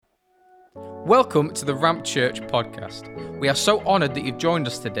Welcome to the Ramp Church podcast. We are so honoured that you've joined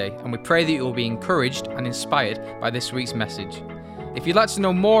us today, and we pray that you will be encouraged and inspired by this week's message. If you'd like to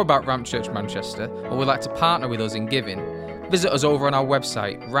know more about Ramp Church Manchester, or would like to partner with us in giving, visit us over on our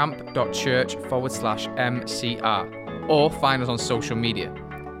website, ramp.church/MCR, or find us on social media.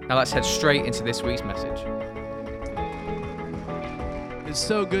 Now let's head straight into this week's message. It's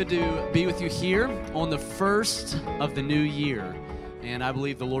so good to be with you here on the first of the new year. And I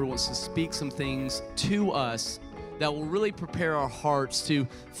believe the Lord wants to speak some things to us that will really prepare our hearts to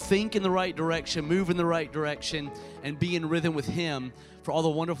think in the right direction, move in the right direction, and be in rhythm with Him for all the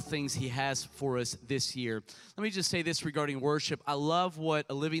wonderful things He has for us this year. Let me just say this regarding worship. I love what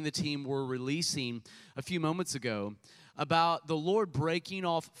Olivia and the team were releasing a few moments ago about the Lord breaking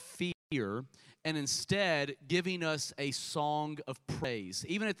off fear and instead giving us a song of praise.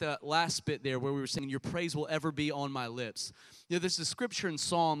 Even at the last bit there where we were singing, your praise will ever be on my lips. You know, there's a scripture in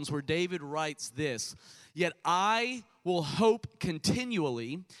Psalms where David writes this, yet I will hope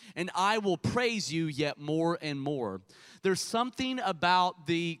continually, and I will praise you yet more and more. There's something about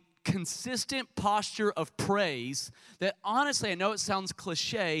the consistent posture of praise that honestly, I know it sounds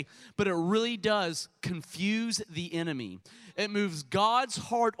cliche, but it really does confuse the enemy. It moves God's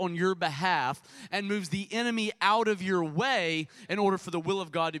heart on your behalf and moves the enemy out of your way in order for the will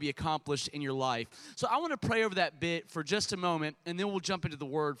of God to be accomplished in your life. So I want to pray over that bit for just a moment, and then we'll jump into the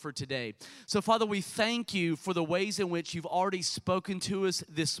word for today. So Father, we thank you for the ways in which you've already spoken to us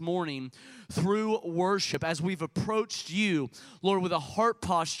this morning through worship as we've approached you, Lord, with a heart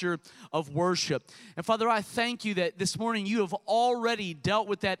posture of worship. And Father, I thank you that this morning you have already dealt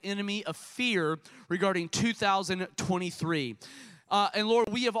with that enemy of fear regarding 2023. And Lord,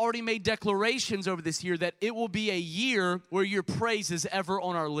 we have already made declarations over this year that it will be a year where your praise is ever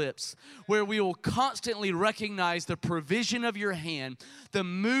on our lips, where we will constantly recognize the provision of your hand, the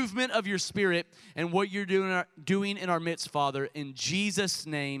movement of your spirit, and what you're doing in our midst, Father. In Jesus'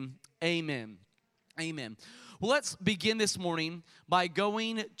 name, amen. Amen. Well, let's begin this morning by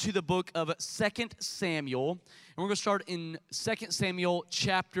going to the book of 2 Samuel. And we're going to start in 2 Samuel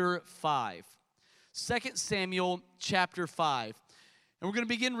chapter 5. 2 Samuel chapter 5. And we're going to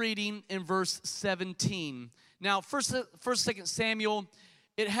begin reading in verse 17. Now, first, 2 Samuel,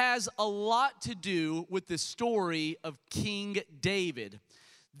 it has a lot to do with the story of King David.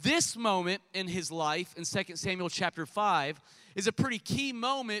 This moment in his life in 2 Samuel chapter 5 is a pretty key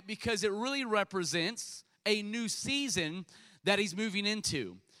moment because it really represents a new season that he's moving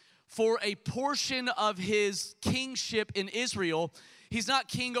into. For a portion of his kingship in Israel, he's not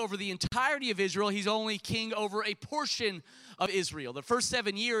king over the entirety of Israel. He's only king over a portion of Israel. The first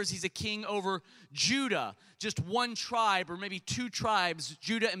 7 years, he's a king over Judah, just one tribe or maybe two tribes,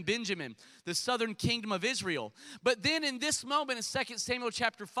 Judah and Benjamin, the southern kingdom of Israel. But then in this moment in 2 Samuel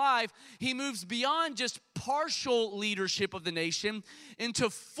chapter 5, he moves beyond just partial leadership of the nation into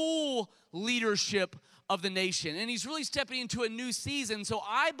full leadership of the nation. And he's really stepping into a new season. So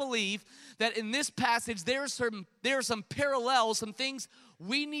I believe that in this passage, there are some parallels, some things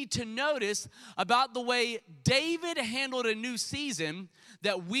we need to notice about the way David handled a new season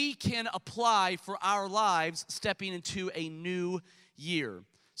that we can apply for our lives stepping into a new year.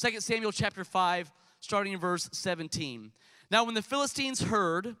 2 Samuel chapter 5, starting in verse 17. Now when the Philistines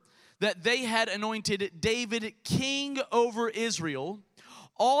heard that they had anointed David king over Israel,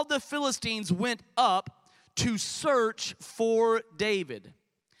 all the Philistines went up to search for David.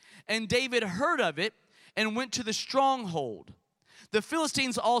 And David heard of it and went to the stronghold. The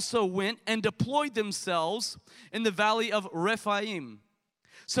Philistines also went and deployed themselves in the valley of Rephaim.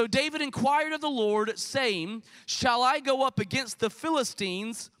 So David inquired of the Lord, saying, shall I go up against the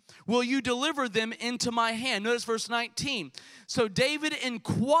Philistines? Will you deliver them into my hand? Notice verse 19. So David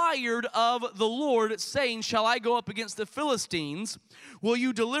inquired of the Lord, saying, shall I go up against the Philistines? Will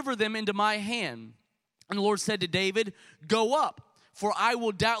you deliver them into my hand? And the Lord said to David, go up, for I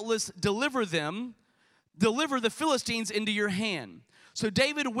will doubtless deliver the Philistines into your hand. So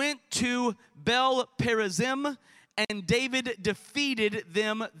David went to Baal-perazim, and David defeated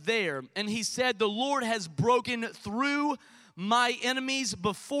them there. And he said, the Lord has broken through my enemies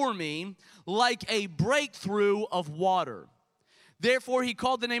before me like a breakthrough of water. Therefore he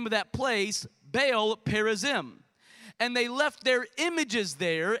called the name of that place Baal-perazim. And they left their images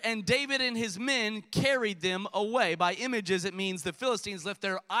there, and David and his men carried them away. By images, it means the Philistines left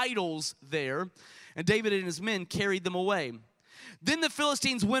their idols there, and David and his men carried them away. Then the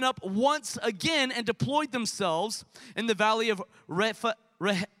Philistines went up once again and deployed themselves in the valley of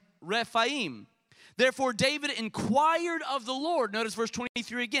Rephaim. Therefore David inquired of the Lord. Notice verse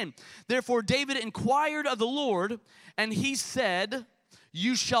 23 again. Therefore David inquired of the Lord, and he said,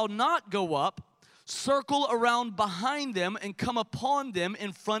 You shall not go up, circle around behind them, and come upon them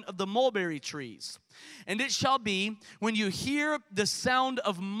in front of the mulberry trees. And it shall be, when you hear the sound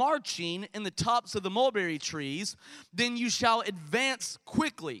of marching in the tops of the mulberry trees, then you shall advance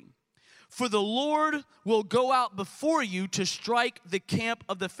quickly. For the Lord will go out before you to strike the camp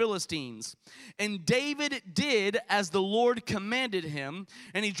of the Philistines. And David did as the Lord commanded him,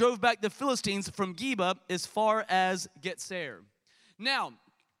 and he drove back the Philistines from Geba as far as Gezer. Now,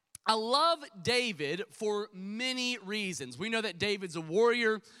 I love David for many reasons. We know that David's a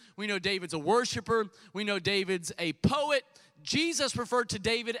warrior. We know David's a worshiper. We know David's a poet. Jesus referred to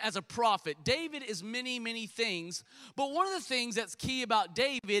David as a prophet. David is many, many things. But one of the things that's key about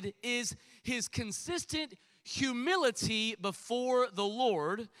David is his consistent humility before the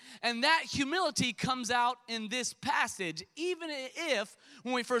Lord. And that humility comes out in this passage, even if,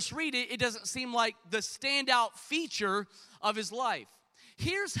 when we first read it, it doesn't seem like the standout feature of his life.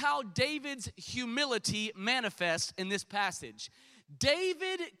 Here's how David's humility manifests in this passage.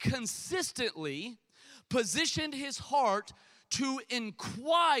 David consistently positioned his heart to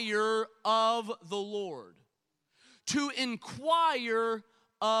inquire of the Lord. To inquire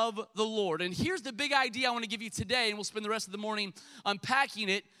of the Lord. And here's the big idea I want to give you today, and we'll spend the rest of the morning unpacking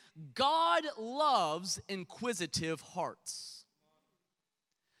it. God loves inquisitive hearts.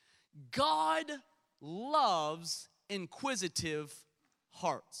 God loves inquisitive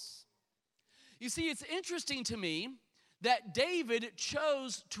hearts. You see, it's interesting to me that David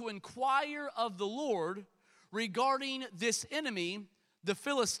chose to inquire of the Lord regarding this enemy, the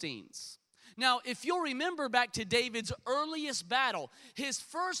Philistines. Now, if you'll remember back to David's earliest battle, his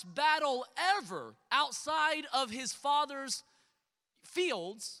first battle ever outside of his father's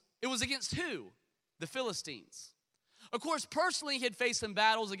fields, it was against who? The Philistines. Of course, personally, he had faced some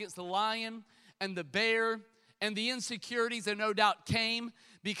battles against the lion and the bear and the insecurities that no doubt came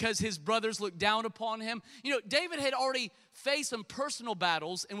because his brothers looked down upon him. You know, David had already faced some personal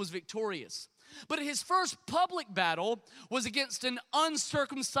battles and was victorious. But his first public battle was against an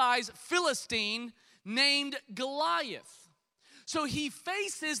uncircumcised Philistine named Goliath. So he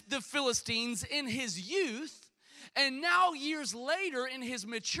faces the Philistines in his youth, and now years later in his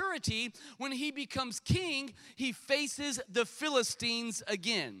maturity, when he becomes king, he faces the Philistines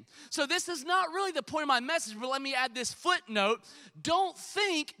again. So this is not really the point of my message, but let me add this footnote. Don't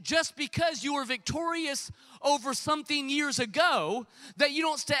think just because you were victorious over something years ago that you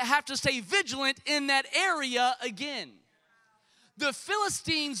don't have to stay vigilant in that area again. The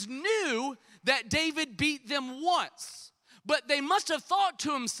Philistines knew that David beat them once, but they must have thought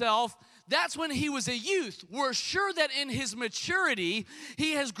to himself, that's when he was a youth. We're sure that in his maturity,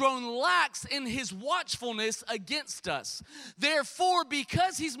 he has grown lax in his watchfulness against us. Therefore,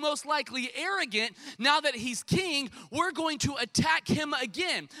 because he's most likely arrogant, now that he's king, we're going to attack him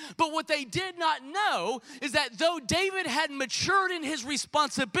again. But what they did not know is that though David had matured in his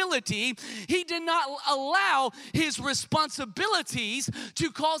responsibility, he did not allow his responsibilities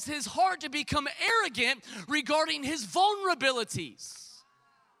to cause his heart to become arrogant regarding his vulnerabilities.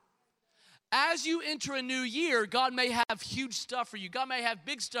 As you enter a new year, God may have huge stuff for you. God may have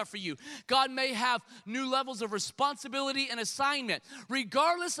big stuff for you. God may have new levels of responsibility and assignment.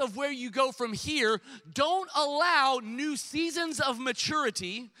 Regardless of where you go from here, don't allow new seasons of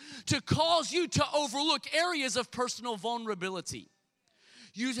maturity to cause you to overlook areas of personal vulnerability.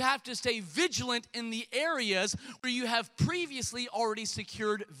 You have to stay vigilant in the areas where you have previously already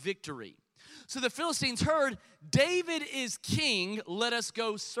secured victory. So the Philistines heard, David is king, let us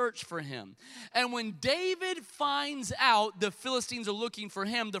go search for him. And when David finds out the Philistines are looking for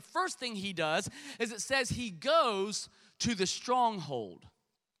him, the first thing he does is it says he goes to the stronghold.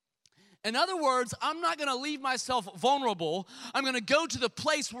 In other words, I'm not going to leave myself vulnerable. I'm going to go to the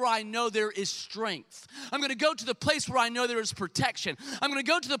place where I know there is strength. I'm going to go to the place where I know there is protection. I'm going to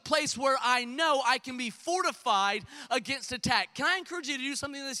go to the place where I know I can be fortified against attack. Can I encourage you to do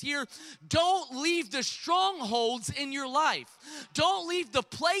something this year? Don't leave the strongholds in your life. Don't leave the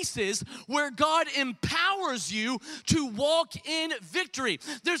places where God empowers you to walk in victory.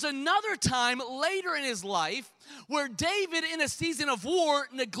 There's another time later in his life where David, in a season of war,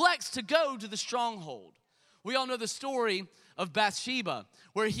 neglects to go to the stronghold. We all know the story of Bathsheba,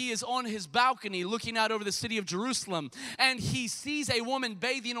 where he is on his balcony looking out over the city of Jerusalem, and he sees a woman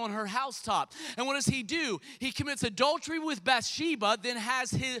bathing on her housetop. And what does he do? He commits adultery with Bathsheba, then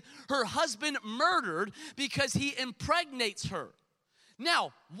has her husband murdered because he impregnates her.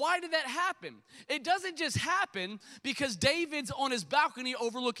 Now, why did that happen? It doesn't just happen because David's on his balcony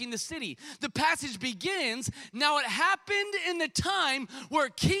overlooking the city. The passage begins, now it happened in the time where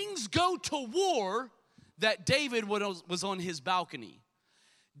kings go to war that David was on his balcony.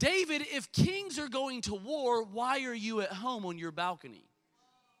 David, if kings are going to war, why are you at home on your balcony?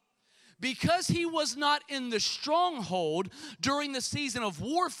 Because he was not in the stronghold during the season of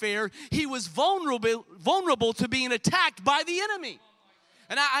warfare, he was vulnerable to being attacked by the enemy.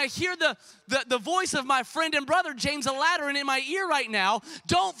 And I hear the voice of my friend and brother, James Aladdin, in my ear right now.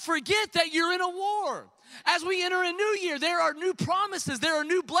 Don't forget that you're in a war. As we enter a new year, there are new promises, there are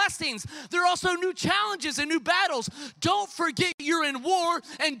new blessings, there are also new challenges and new battles. Don't forget you're in war,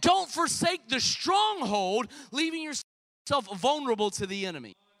 and don't forsake the stronghold, leaving yourself vulnerable to the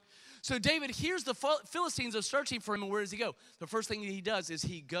enemy. So David hears the Philistines are searching for him, and where does he go? The first thing that he does is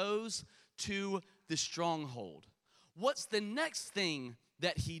he goes to the stronghold. What's the next thing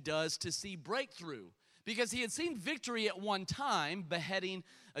that he does to see breakthrough? Because he had seen victory at one time, beheading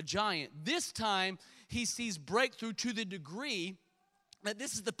a giant. This time, he sees breakthrough to the degree that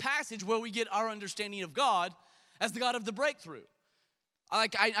this is the passage where we get our understanding of God as the God of the breakthrough.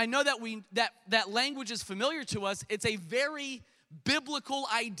 I know that language is familiar to us. It's a very biblical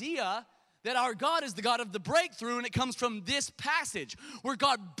idea that our God is the God of the breakthrough, and it comes from this passage where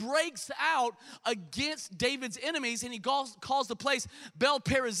God breaks out against David's enemies, and he calls the place Bel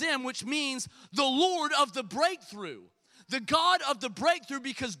Perazim, which means the Lord of the breakthrough. The God of the breakthrough,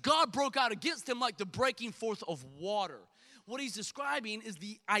 because God broke out against him like the breaking forth of water. What he's describing is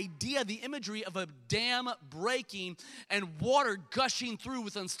the idea, the imagery of a dam breaking and water gushing through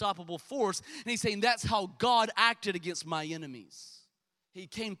with unstoppable force. And he's saying that's how God acted against my enemies. He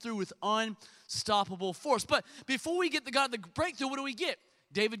came through with unstoppable force. But before we get the God of the breakthrough, what do we get?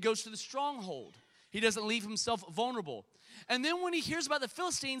 David goes to the stronghold. He doesn't leave himself vulnerable. And then when he hears about the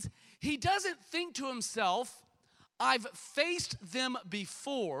Philistines, he doesn't think to himself, I've faced them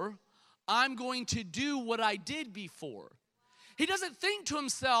before, I'm going to do what I did before. He doesn't think to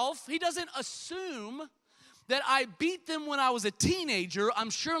himself, he doesn't assume that I beat them when I was a teenager,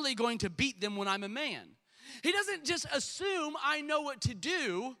 I'm surely going to beat them when I'm a man. He doesn't just assume I know what to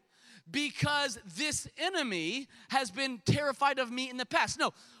do because this enemy has been terrified of me in the past.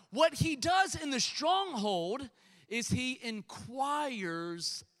 No, what he does in the stronghold is he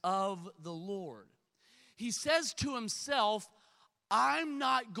inquires of the Lord. He says to himself, I'm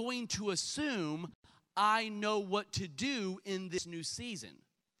not going to assume I know what to do in this new season.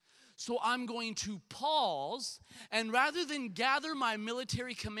 So I'm going to pause, and rather than gather my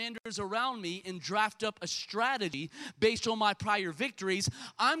military commanders around me and draft up a strategy based on my prior victories,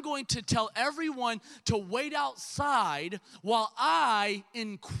 I'm going to tell everyone to wait outside while I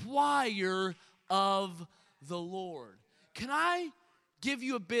inquire of the Lord. Can I give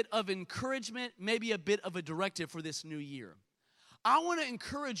you a bit of encouragement, maybe a bit of a directive for this new year? I want to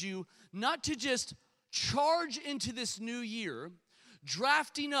encourage you not to just charge into this new year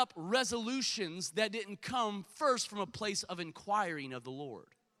drafting up resolutions that didn't come first from a place of inquiring of the Lord.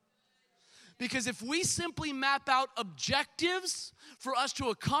 Because if we simply map out objectives for us to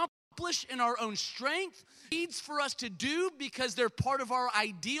accomplish in our own strength, needs for us to do because they're part of our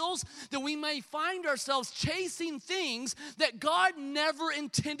ideals, then we may find ourselves chasing things that God never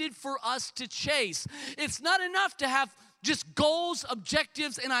intended for us to chase. It's not enough to have just goals,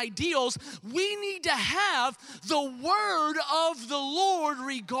 objectives, and ideals. We need to have the word of the Lord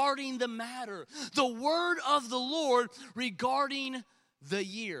regarding the matter. The word of the Lord regarding the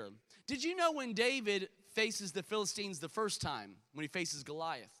year. Did you know when David faces the Philistines the first time, when he faces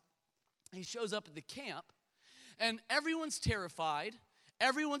Goliath, he shows up at the camp, and everyone's terrified,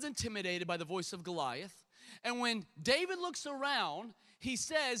 everyone's intimidated by the voice of Goliath, and when David looks around, he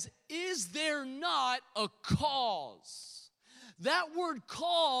says, is there not a cause? That word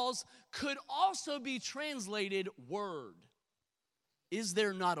cause could also be translated word. Is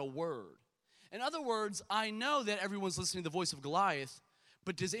there not a word? In other words, I know that everyone's listening to the voice of Goliath,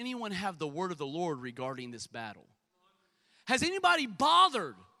 but does anyone have the word of the Lord regarding this battle? Has anybody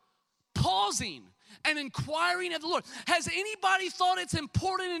bothered pausing and inquiring of the Lord? Has anybody thought it's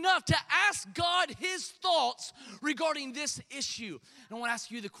important enough to ask God his thoughts regarding this issue? And I want to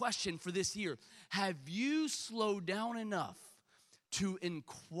ask you the question for this year. Have you slowed down enough to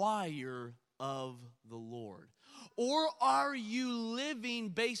inquire of the Lord? Or are you living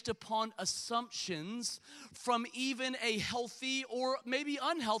based upon assumptions from even a healthy or maybe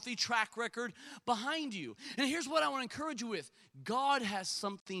unhealthy track record behind you? And here's what I want to encourage you with. God has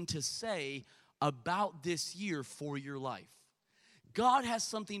something to say about this year for your life. God has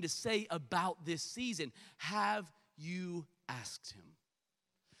something to say about this season. Have you asked him?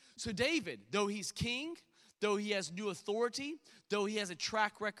 So David, though he's king, though he has new authority, though he has a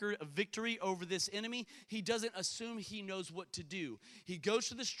track record of victory over this enemy, he doesn't assume he knows what to do. He goes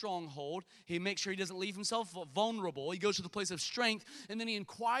to the stronghold. He makes sure he doesn't leave himself vulnerable. He goes to the place of strength, and then he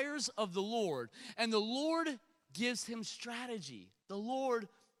inquires of the Lord. And the Lord gives him strategy. The Lord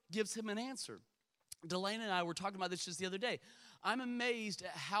gives him an answer. Delaney and I were talking about this just the other day. I'm amazed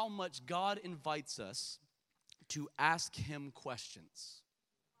at how much God invites us to ask him questions.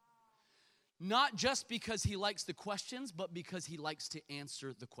 Not just because he likes the questions, but because he likes to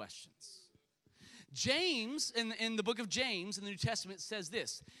answer the questions. James, in the book of James in the New Testament, says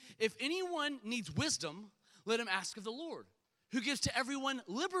this: if anyone needs wisdom, let him ask of the Lord, who gives to everyone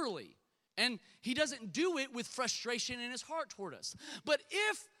liberally. And he doesn't do it with frustration in his heart toward us. But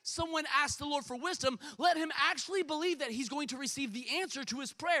if someone asks the Lord for wisdom, let him actually believe that he's going to receive the answer to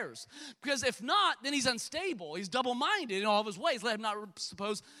his prayers. Because if not, then he's unstable. He's double-minded in all of his ways. Let him not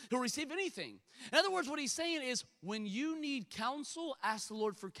suppose he'll receive anything. In other words, what he's saying is, when you need counsel, ask the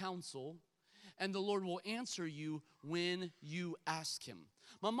Lord for counsel, and the Lord will answer you when you ask him.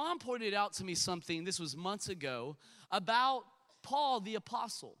 My mom pointed out to me something, this was months ago, about Paul the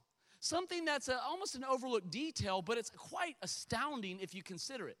apostle. Something that's almost an overlooked detail, but it's quite astounding if you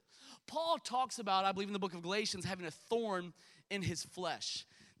consider it. Paul talks about, I believe in the book of Galatians, having a thorn in his flesh.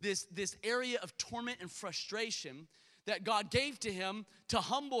 This area of torment and frustration that God gave to him to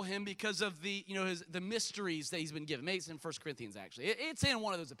humble him because of the mysteries that he's been given. Maybe it's in 1 Corinthians, actually. It's in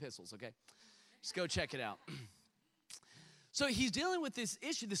one of those epistles, okay? Just go check it out. So he's dealing with this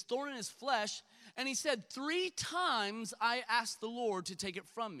issue, this thorn in his flesh, and he said, 3 times I asked the Lord to take it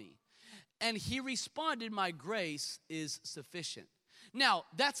from me. And he responded, my grace is sufficient. Now,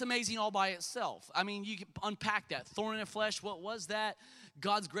 that's amazing all by itself. I mean, you can unpack that. Thorn in the flesh, what was that?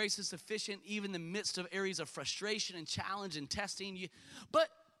 God's grace is sufficient even in the midst of areas of frustration and challenge and testing. But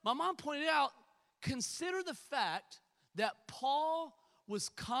my mom pointed out, consider the fact that Paul was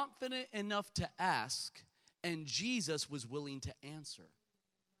confident enough to ask, and Jesus was willing to answer.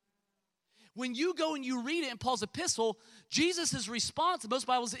 When you go and you read it in Paul's epistle, Jesus' response in most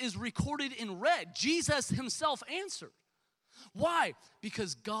Bibles is recorded in red. Jesus himself answered. Why?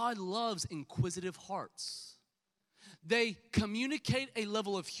 Because God loves inquisitive hearts. They communicate a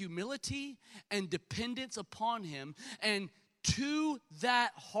level of humility and dependence upon him, and to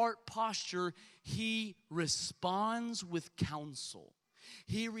that heart posture, he responds with counsel.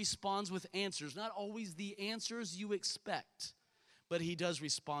 He responds with answers, not always the answers you expect, but he does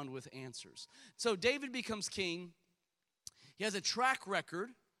respond with answers. So David becomes king. He has a track record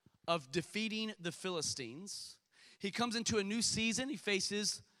of defeating the Philistines. He comes into a new season. He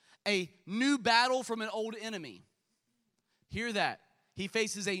faces a new battle from an old enemy. Hear that. He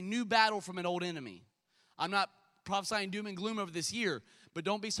faces a new battle from an old enemy. I'm not prophesying doom and gloom over this year, but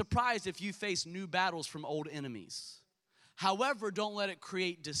don't be surprised if you face new battles from old enemies. However, don't let it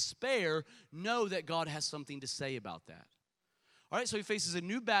create despair. Know that God has something to say about that. All right, so he faces a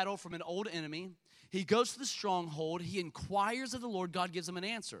new battle from an old enemy. He goes to the stronghold. He inquires of the Lord. God gives him an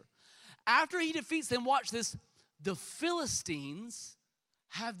answer. After he defeats them, watch this, the Philistines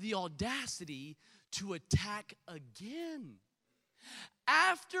have the audacity to attack again.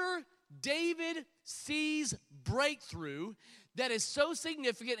 After David sees breakthrough that is so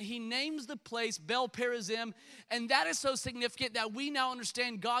significant, he names the place Bel Perazim, and that is so significant that we now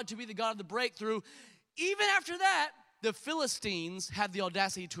understand God to be the God of the breakthrough. Even after that, the Philistines have the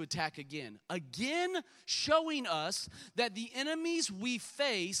audacity to attack again. Again, showing us that the enemies we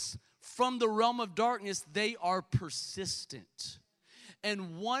face from the realm of darkness, they are persistent.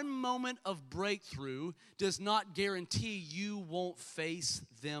 And one moment of breakthrough does not guarantee you won't face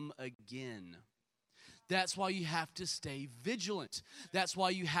them again. That's why you have to stay vigilant. That's why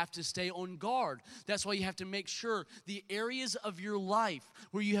you have to stay on guard. That's why you have to make sure the areas of your life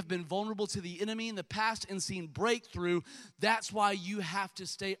where you have been vulnerable to the enemy in the past and seen breakthrough, that's why you have to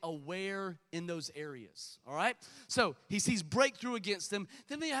stay aware in those areas, all right? So he sees breakthrough against them.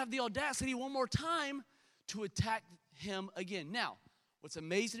 Then they have the audacity one more time to attack him again. Now, what's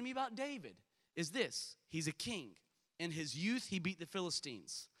amazing to me about David is this. He's a king. In his youth, he beat the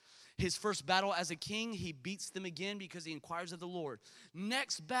Philistines. His first battle as a king, he beats them again because he inquires of the Lord.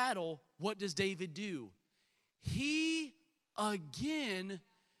 Next battle, what does David do? He again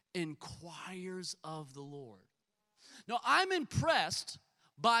inquires of the Lord. Now, I'm impressed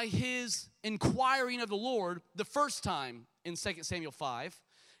by his inquiring of the Lord the first time in 2 Samuel 5,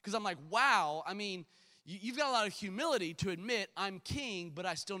 because I'm like, wow, I mean, you've got a lot of humility to admit I'm king, but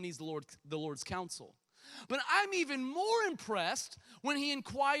I still need the Lord's counsel. But I'm even more impressed when he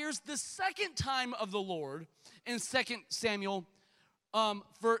inquires the second time of the Lord in 2 Samuel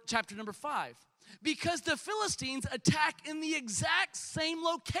for chapter number 5. Because the Philistines attack in the exact same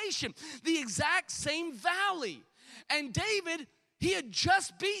location, the exact same valley. And David, he had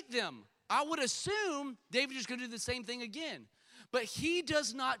just beat them. I would assume David is going to do the same thing again. But he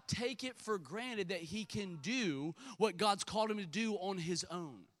does not take it for granted that he can do what God's called him to do on his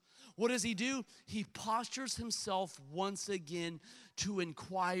own. What does he do? He postures himself once again to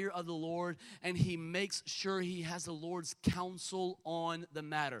inquire of the Lord, and he makes sure he has the Lord's counsel on the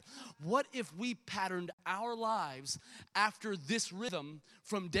matter. What if we patterned our lives after this rhythm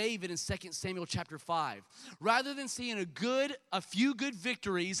from David in 2 Samuel chapter 5? Rather than seeing a few good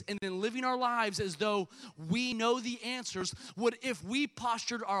victories and then living our lives as though we know the answers, what if we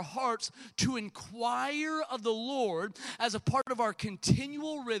postured our hearts to inquire of the Lord as a part of our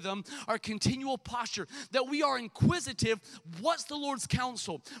continual rhythm, our continual posture, that we are inquisitive? What's the Lord's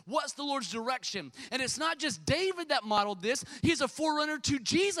counsel? What's the Lord's direction? And it's not just David that modeled this. He's a forerunner to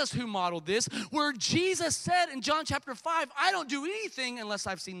Jesus who modeled this, where Jesus said in John chapter 5, I don't do anything unless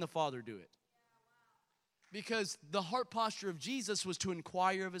I've seen the Father do it. Because the heart posture of Jesus was to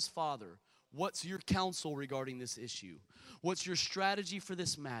inquire of his Father. What's your counsel regarding this issue? What's your strategy for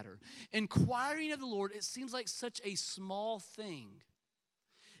this matter? Inquiring of the Lord, it seems like such a small thing.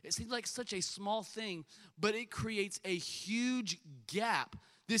 It seems like such a small thing, but it creates a huge gap.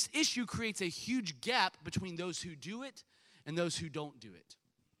 This issue creates a huge gap between those who do it and those who don't do it.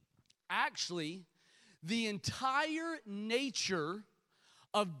 Actually, the entire nature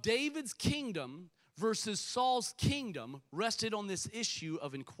of David's kingdom versus Saul's kingdom rested on this issue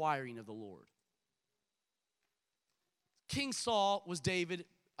of inquiring of the Lord. King Saul was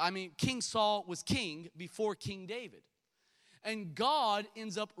king before King David. And God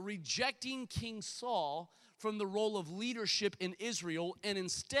ends up rejecting King Saul from the role of leadership in Israel and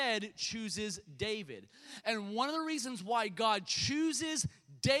instead chooses David. And one of the reasons why God chooses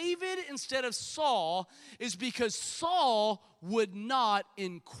David instead of Saul is because Saul would not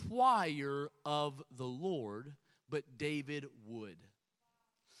inquire of the Lord, but David would.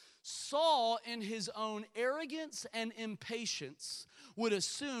 Saul, in his own arrogance and impatience, would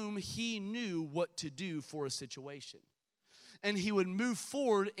assume he knew what to do for a situation. And he would move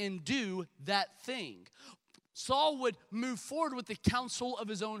forward and do that thing. Saul would move forward with the counsel of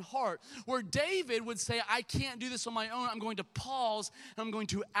his own heart, where David would say, I can't do this on my own. I'm going to pause, and I'm going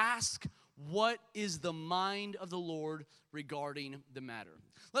to ask, what is the mind of the Lord regarding the matter?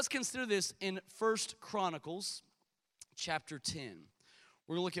 Let's consider this in 1 Chronicles chapter 10.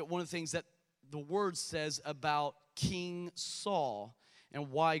 We're going to look at one of the things that the word says about King Saul and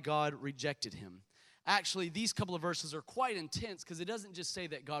why God rejected him. Actually, these couple of verses are quite intense because it doesn't just say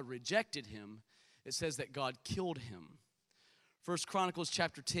that God rejected him, it says that God killed him. 1 Chronicles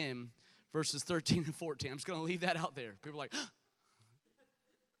chapter 10, verses 13 and 14. I'm just going to leave that out there. People are like,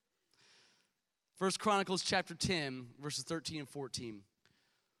 1 Chronicles chapter 10, verses 13 and 14.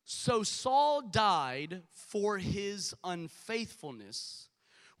 So Saul died for his unfaithfulness,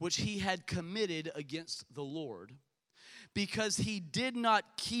 which he had committed against the Lord, because he did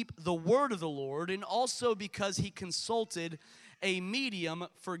not keep the word of the Lord, and also because he consulted a medium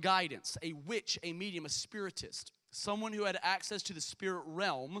for guidance, a witch, a medium, a spiritist, someone who had access to the spirit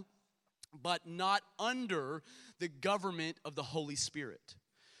realm, but not under the government of the Holy Spirit.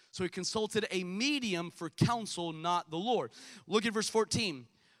 So he consulted a medium for counsel, not the Lord. Look at verse 14.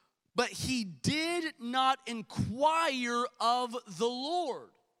 But he did not inquire of the Lord.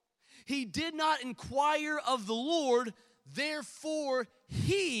 He did not inquire of the Lord, therefore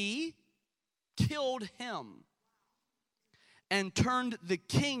he killed him and turned the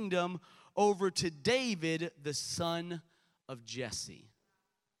kingdom over to David, the son of Jesse.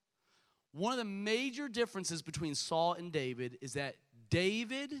 One of the major differences between Saul and David is that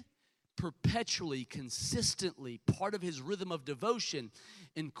David perpetually, consistently, part of his rhythm of devotion,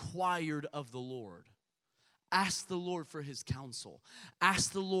 inquired of the Lord. Asked the Lord for his counsel.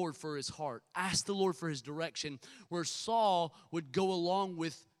 Asked the Lord for his heart. Asked the Lord for his direction, where Saul would go along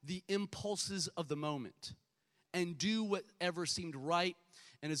with the impulses of the moment and do whatever seemed right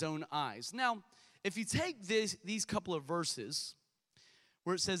in his own eyes. Now, if you take these couple of verses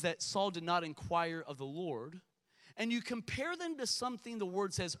where it says that Saul did not inquire of the Lord, and you compare them to something the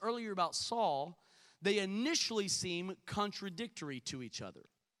word says earlier about Saul, they initially seem contradictory to each other.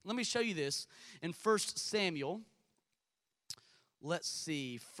 Let me show you this in 1 Samuel. Let's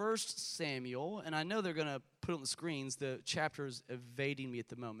see, 1 Samuel, and I know they're going to put it on the screens. The chapter is evading me at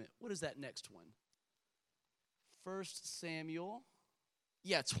the moment. What is that next one? 1 Samuel,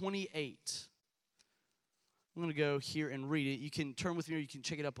 28. I'm going to go here and read it. You can turn with me, or you can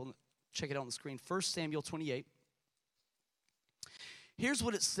check it out on the screen. 1 Samuel 28. Here's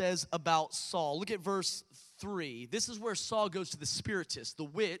what it says about Saul. Look at verse 3. This is where Saul goes to the spiritist, the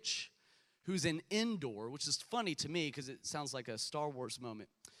witch, who's in Endor, which is funny to me because it sounds like a Star Wars moment.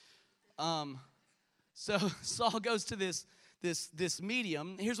 So Saul goes to this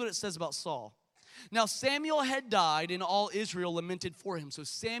medium. Here's what it says about Saul. Now Samuel had died, and all Israel lamented for him. So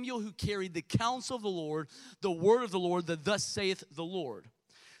Samuel, who carried the counsel of the Lord, the word of the Lord, the thus saith the Lord.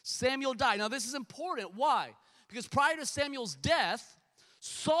 Samuel died. Now this is important. Why? Because prior to Samuel's death,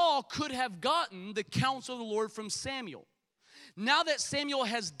 Saul could have gotten the counsel of the Lord from Samuel. Now that Samuel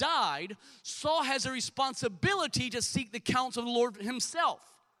has died, Saul has a responsibility to seek the counsel of the Lord himself.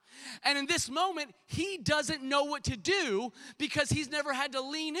 And in this moment, he doesn't know what to do because he's never had to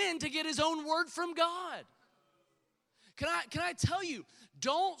lean in to get his own word from God. Can I tell you,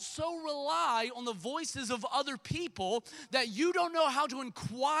 don't so rely on the voices of other people that you don't know how to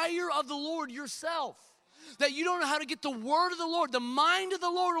inquire of the Lord yourself. That you don't know how to get the word of the Lord, the mind of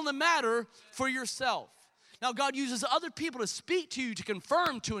the Lord on the matter for yourself. Now, God uses other people to speak to you, to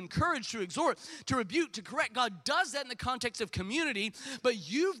confirm, to encourage, to exhort, to rebuke, to correct. God does that in the context of community, but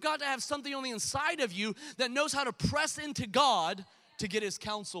you've got to have something on the inside of you that knows how to press into God to get his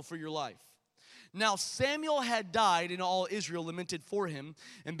counsel for your life. Now, Samuel had died, and all Israel lamented for him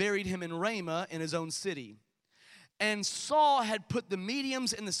and buried him in Ramah in his own city. And Saul had put the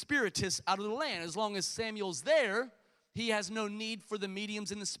mediums and the spiritists out of the land. As long as Samuel's there, he has no need for the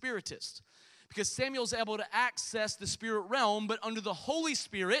mediums and the spiritists. Because Samuel's able to access the spirit realm, but under the Holy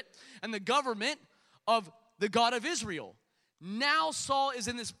Spirit and the government of the God of Israel. Now Saul is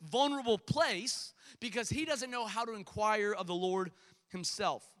in this vulnerable place because he doesn't know how to inquire of the Lord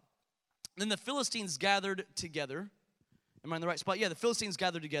himself. Then the Philistines gathered together. Am I in the right spot? Yeah, the Philistines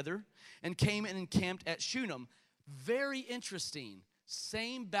gathered together and came and encamped at Shunem. Very interesting.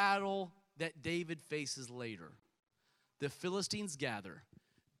 Same battle that David faces later. The Philistines gather.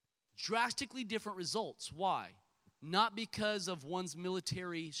 Drastically different results. Why? Not because of one's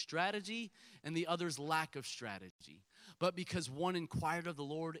military strategy and the other's lack of strategy, but because one inquired of the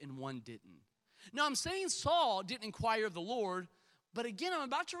Lord and one didn't. Now, I'm saying Saul didn't inquire of the Lord, but again, I'm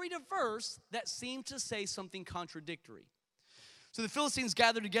about to read a verse that seemed to say something contradictory. So the Philistines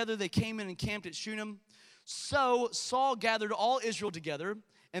gathered together. They came and encamped at Shunem. So Saul gathered all Israel together,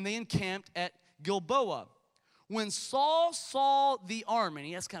 and they encamped at Gilboa. When Saul saw the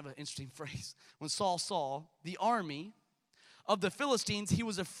army, that's kind of an interesting phrase. When Saul saw the army of the Philistines, he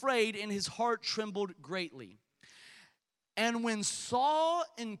was afraid and his heart trembled greatly. And when Saul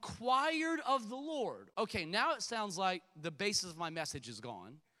inquired of the Lord, okay, now it sounds like the basis of my message is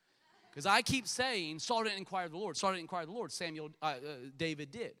gone. Because I keep saying Saul didn't inquire of the Lord. Saul didn't inquire of the Lord.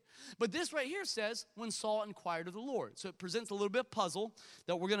 David did. But this right here says when Saul inquired of the Lord. So it presents a little bit of puzzle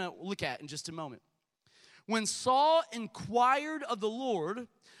that we're going to look at in just a moment. When Saul inquired of the Lord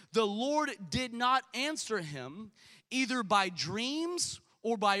did not answer him either by dreams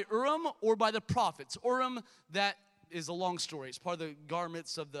or by Urim or by the prophets. Urim, that is a long story. It's part of the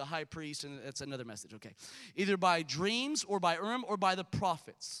garments of the high priest, and that's another message, okay. Either by dreams or by Urim or by the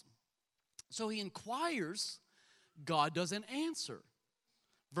prophets. So he inquires, God doesn't answer.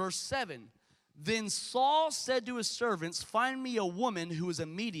 Verse 7. Then Saul said to his servants, find me a woman who is a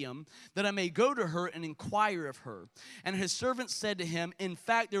medium, that I may go to her and inquire of her. And his servants said to him, in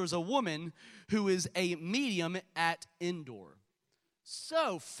fact, there is a woman who is a medium at Endor.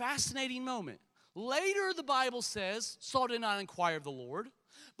 So, fascinating moment. Later, the Bible says Saul did not inquire of the Lord.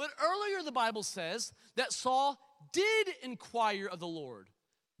 But earlier, the Bible says that Saul did inquire of the Lord.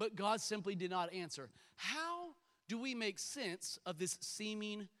 But God simply did not answer. How do we make sense of this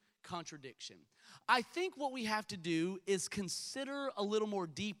seeming contradiction? I think what we have to do is consider a little more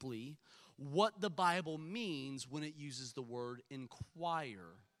deeply what the Bible means when it uses the word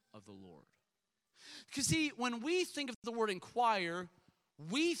inquire of the Lord. Because see, when we think of the word inquire,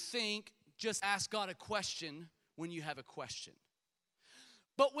 we think just ask God a question when you have a question.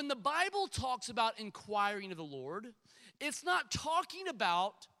 But when the Bible talks about inquiring of the Lord, it's not talking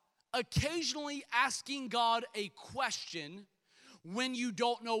about occasionally asking God a question when you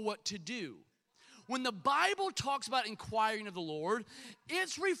don't know what to do. When the Bible talks about inquiring of the Lord,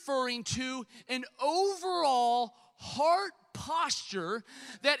 it's referring to an overall heart posture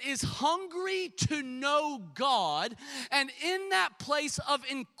that is hungry to know God, and in that place of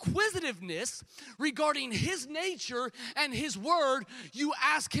inquisitiveness regarding his nature and his word, you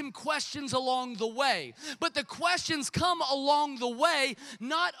ask him questions along the way. But the questions come along the way,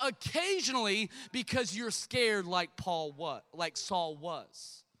 not occasionally because you're scared like Saul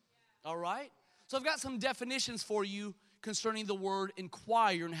was. All right? So I've got some definitions for you concerning the word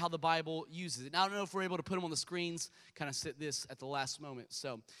inquire and how the Bible uses it. Now, I don't know if we're able to put them on the screens, kind of sit this at the last moment.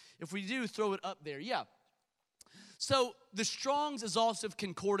 So if we do, throw it up there. Yeah. So the Strong's Exhaustive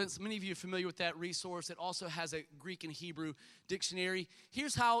Concordance, many of you are familiar with that resource. It also has a Greek and Hebrew dictionary.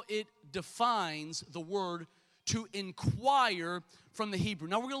 Here's how it defines the word to inquire from the Hebrew.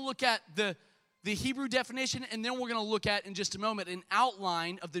 Now we're going to look at the Hebrew definition, and then we're going to look at, in just a moment, an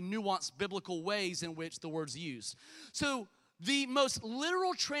outline of the nuanced biblical ways in which the word's used. So the most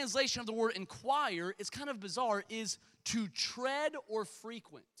literal translation of the word inquire, is kind of bizarre, is to tread or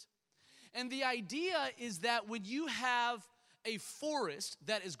frequent. And the idea is that when you have a forest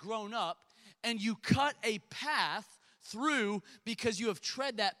that is grown up and you cut a path through because you have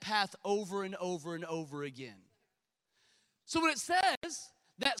tread that path over and over and over again. So when it says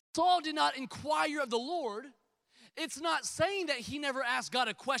that Saul did not inquire of the Lord, it's not saying that he never asked God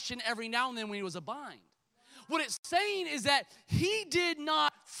a question every now and then when he was a bind. What it's saying is that he did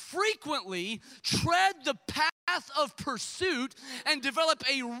not frequently tread the path of pursuit and develop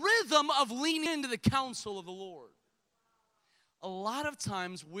a rhythm of leaning into the counsel of the Lord. A lot of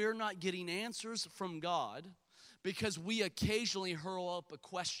times we're not getting answers from God because we occasionally hurl up a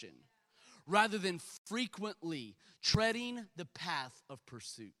question rather than frequently treading the path of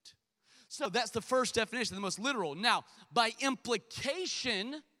pursuit. So that's the first definition, the most literal. Now, by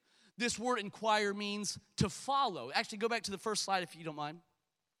implication, this word inquire means to follow. Actually, go back to the first slide if you don't mind.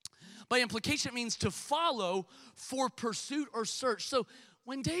 By implication, it means to follow for pursuit or search. So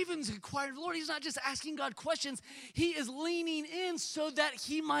when David's inquiring of the Lord, he's not just asking God questions. He is leaning in so that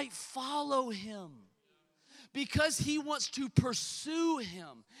he might follow him. Because he wants to pursue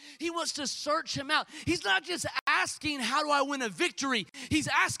him. He wants to search him out. He's not just asking, how do I win a victory? He's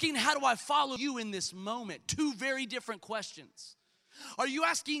asking, how do I follow you in this moment? Two very different questions. Are you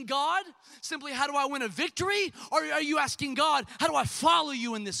asking God simply, how do I win a victory? Or are you asking God, how do I follow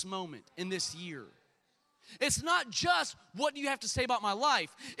you in this moment, in this year? It's not just, what do you have to say about my life?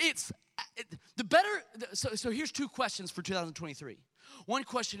 So here's two questions for 2023. One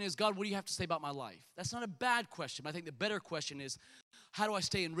question is, God, what do you have to say about my life? That's not a bad question, but I think the better question is, how do I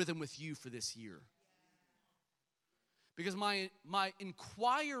stay in rhythm with you for this year? Because my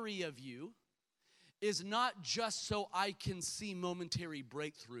inquiry of you is not just so I can see momentary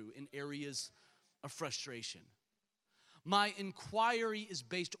breakthrough in areas of frustration. My inquiry is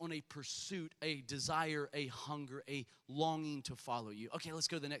based on a pursuit, a desire, a hunger, a longing to follow you. Okay, let's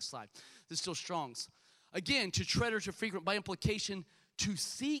go to the next slide. This is still Strong's. Again, to tread or to frequent, by implication, to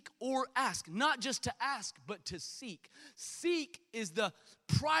seek or ask. Not just to ask, but to seek. Seek is the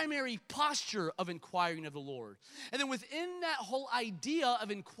primary posture of inquiring of the Lord. And then within that whole idea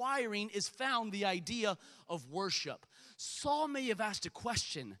of inquiring is found the idea of worship. Saul may have asked a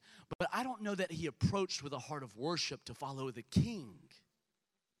question, but I don't know that he approached with a heart of worship to follow the king.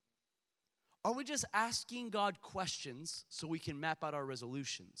 Are we just asking God questions so we can map out our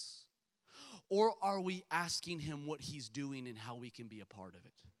resolutions? Or are we asking him what he's doing and how we can be a part of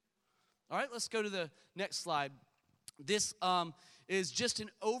it? All right, let's go to the next slide. This is just an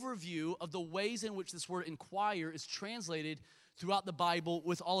overview of the ways in which this word inquire is translated throughout the Bible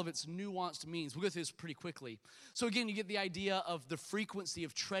with all of its nuanced meanings. We'll go through this pretty quickly. So again, you get the idea of the frequency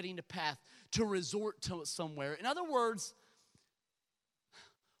of treading a path to resort to somewhere. In other words,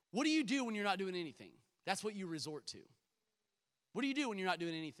 what do you do when you're not doing anything? That's what you resort to. What do you do when you're not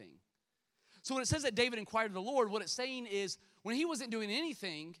doing anything? So when it says that David inquired of the Lord, what it's saying is when he wasn't doing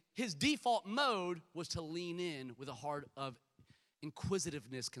anything, his default mode was to lean in with a heart of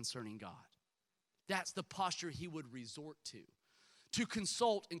inquisitiveness concerning God. That's the posture he would resort to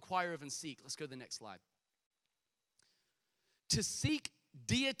consult, inquire of, and seek. Let's go to the next slide. To seek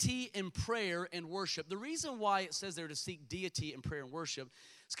deity in prayer and worship. The reason why it says there to seek deity in prayer and worship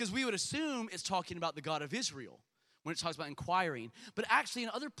is because we would assume it's talking about the God of Israel when it talks about inquiring. But actually in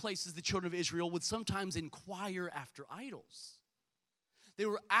other places, the children of Israel would sometimes inquire after idols. They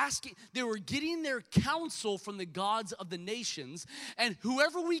were getting their counsel from the gods of the nations, and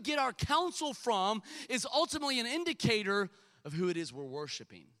whoever we get our counsel from is ultimately an indicator of who it is we're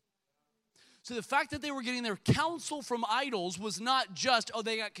worshiping. So the fact that they were getting their counsel from idols was not just,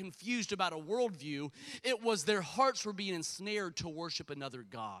 they got confused about a worldview. It was their hearts were being ensnared to worship another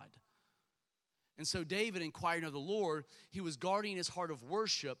god. And so David, inquiring of the Lord, he was guarding his heart of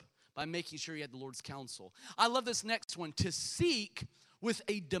worship by making sure he had the Lord's counsel. I love this next one, to seek with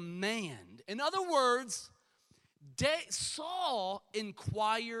a demand. In other words, Saul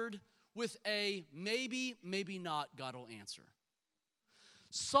inquired with a maybe, maybe not, God will answer.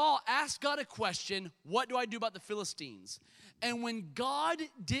 Saul asked God a question, what do I do about the Philistines? And when God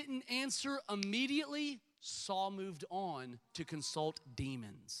didn't answer immediately, Saul moved on to consult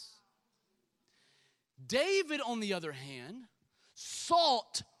demons. David, on the other hand,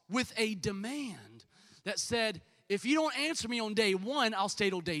 sought with a demand that said, if you don't answer me on day 1, I'll stay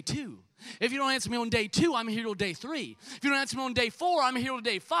till day 2. If you don't answer me on day 2, I'm here till day 3. If you don't answer me on day 4, I'm here till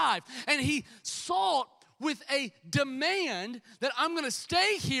day 5. And he sought with a demand that I'm going to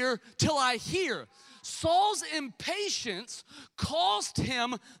stay here till I hear. Saul's impatience cost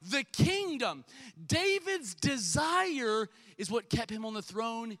him the kingdom. David's desire is what kept him on the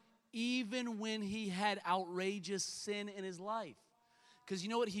throne even when he had outrageous sin in his life. Because you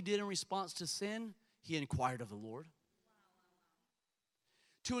know what he did in response to sin? He inquired of the Lord.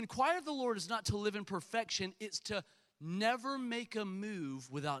 To inquire of the Lord is not to live in perfection. It's to never make a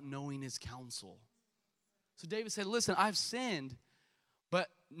move without knowing his counsel. So David said, listen, I've sinned, but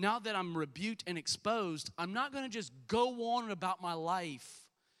now that I'm rebuked and exposed, I'm not going to just go on about my life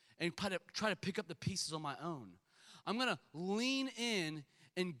and try to pick up the pieces on my own. I'm going to lean in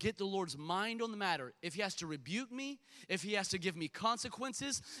and get the Lord's mind on the matter. If he has to rebuke me, if he has to give me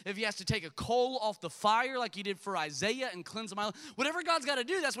consequences, if he has to take a coal off the fire like he did for Isaiah and cleanse my life, whatever God's got to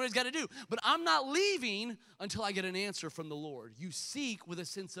do, that's what he's got to do. But I'm not leaving until I get an answer from the Lord. You seek with a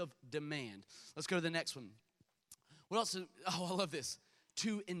sense of demand. Let's go to the next one. What else? Oh, I love this.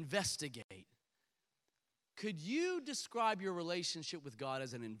 To investigate. Could you describe your relationship with God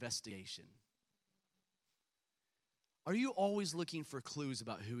as an investigation? Are you always looking for clues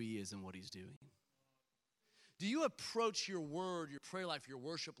about who he is and what he's doing? Do you approach your word, your prayer life, your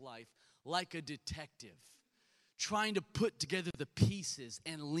worship life like a detective, trying to put together the pieces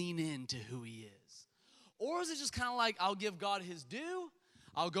and lean into who he is? Or is it just kind of like, I'll give God his due,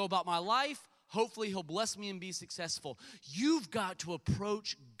 I'll go about my life, hopefully he'll bless me and be successful? You've got to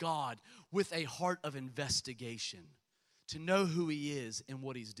approach God with a heart of investigation, to know who he is and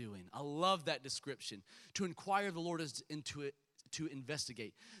what he's doing. I love that description. To inquire of the Lord is into it, to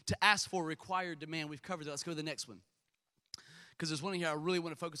investigate. To ask for, require, demand. We've covered that. Let's go to the next one. Because there's one here I really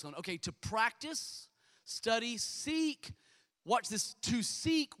want to focus on. Okay, to practice, study, seek. Watch this. To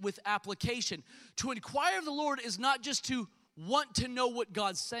seek with application. To inquire of the Lord is not just to want to know what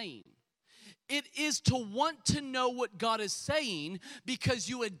God's saying. It is to want to know what God is saying because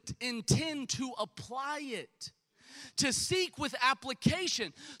you intend to apply it. To seek with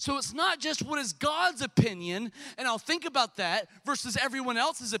application. So it's not just what is God's opinion, and I'll think about that, versus everyone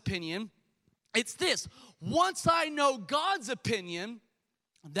else's opinion. It's this. Once I know God's opinion,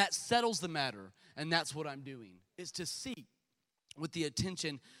 that settles the matter, and that's what I'm doing. It's to seek with the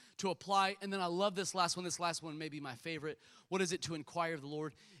attention to apply. And then I love this last one. This last one may be my favorite. What is it to inquire of the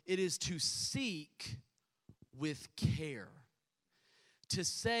Lord? It is to seek with care. To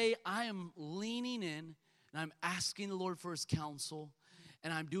say, I am leaning in, and I'm asking the Lord for his counsel,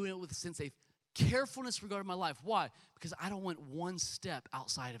 and I'm doing it with a sense of carefulness regarding my life. Why? Because I don't want one step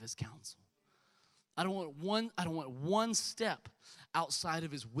outside of his counsel. I don't want one step outside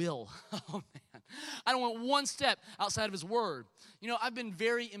of his will. Oh, man. I don't want one step outside of his word. You know, I've been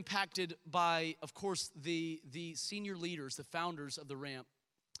very impacted by, of course, the senior leaders, the founders of the Ramp.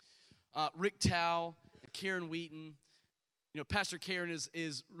 Rick Tao, Karen Wheaton. You know, Pastor Karen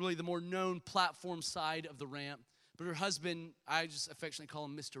is really the more known platform side of the Ramp. But her husband, I just affectionately call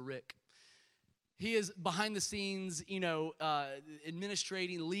him Mr. Rick. He is behind the scenes,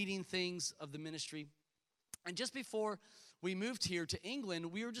 administrating, leading things of the ministry. And just before we moved here to England,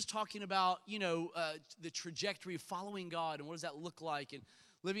 we were just talking about, the trajectory of following God and what does that look like, and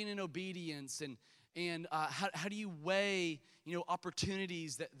living in obedience, and how do you weigh,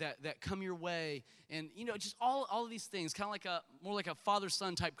 opportunities that come your way, and, just all of these things, kind of more like a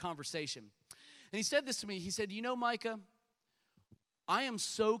father-son type conversation. And he said this to me. He said, Micah, I am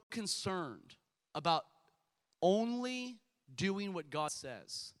so concerned about only doing what God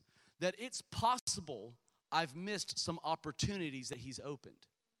says that it's possible I've missed some opportunities that he's opened.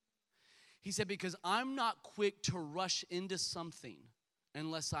 He said, because I'm not quick to rush into something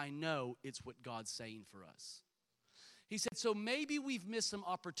unless I know it's what God's saying for us. He said, so maybe we've missed some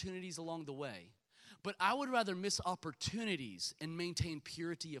opportunities along the way, but I would rather miss opportunities and maintain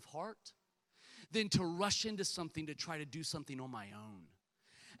purity of heart than to rush into something to try to do something on my own.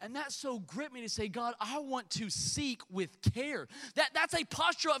 And that so gripped me to say, God, I want to seek with care. That's a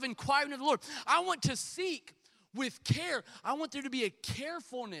posture of inquiring of the Lord. I want to seek with care. I want there to be a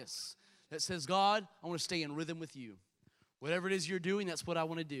carefulness that says, God, I want to stay in rhythm with you. Whatever it is you're doing, that's what I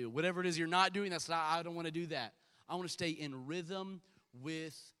want to do. Whatever it is you're not doing, I don't want to do that. I want to stay in rhythm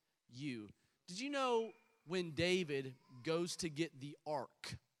with you. Did you know when David goes to get the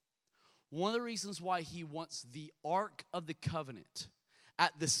ark, one of the reasons why he wants the Ark of the Covenant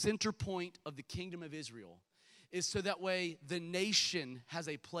at the center point of the kingdom of Israel is so that way the nation has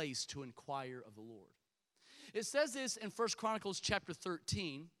a place to inquire of the Lord. It says this in 1 Chronicles chapter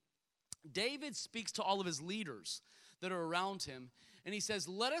 13. David speaks to all of his leaders that are around him, and he says,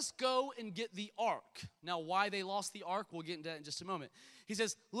 let us go and get the ark. Now, why they lost the ark, we'll get into that in just a moment. He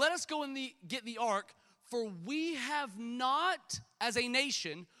says, let us go and get the ark, for we have not, as a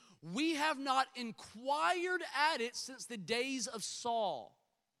nation, we have not inquired at it since the days of Saul.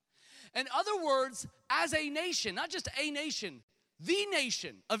 In other words, as a nation, not just a nation, the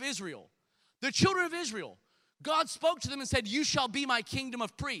nation of Israel, the children of Israel, God spoke to them and said, you shall be my kingdom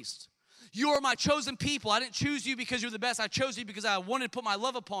of priests. You are my chosen people. I didn't choose you because you're the best. I chose you because I wanted to put my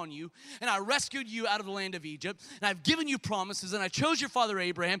love upon you, and I rescued you out of the land of Egypt, and I've given you promises, and I chose your father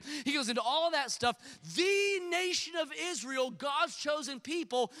Abraham. He goes into all of that stuff. The nation of Israel, God's chosen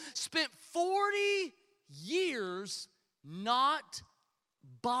people, spent 40 years not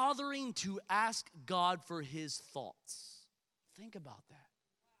bothering to ask God for his thoughts. Think about that.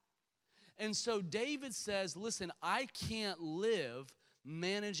 And so David says, listen, I can't live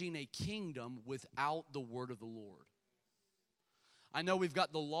managing a kingdom without the word of the Lord. I know we've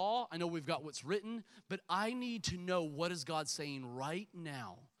got the law, I know we've got what's written, but I need to know what is God saying right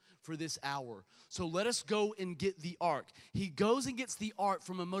now for this hour. So let us go and get the ark. He goes and gets the ark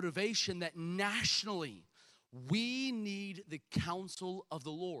from a motivation that nationally we need the counsel of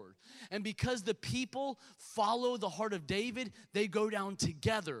the Lord. And because the people follow the heart of David, they go down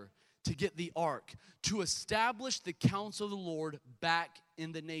together to get the ark, to establish the counsel of the Lord back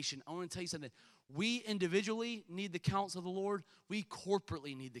in the nation. I want to tell you something. We individually need the counsel of the Lord. We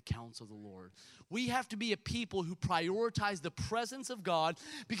corporately need the counsel of the Lord. We have to be a people who prioritize the presence of God,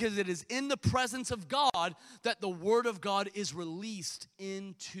 because it is in the presence of God that the word of God is released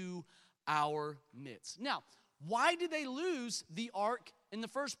into our midst. Now, why did they lose the ark in the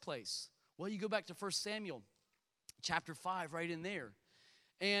first place? Well, you go back to 1 Samuel chapter 5, right in there.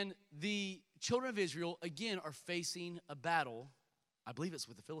 And the children of Israel, again, are facing a battle. I believe it's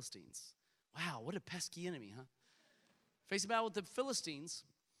with the Philistines. Wow, what a pesky enemy, huh? Facing a battle with the Philistines.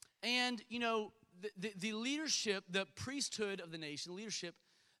 And, you know, the leadership, the priesthood of the nation, leadership,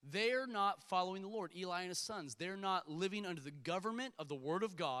 they're not following the Lord. Eli and his sons, they're not living under the government of the word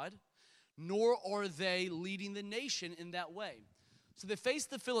of God, nor are they leading the nation in that way. So they face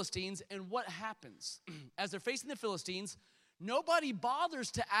the Philistines, and what happens? As they're facing the Philistines, nobody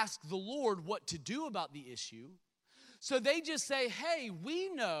bothers to ask the Lord what to do about the issue. So they just say, hey, we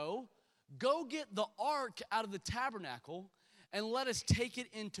know, go get the ark out of the tabernacle and let us take it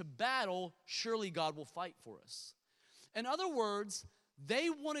into battle. Surely God will fight for us. In other words, they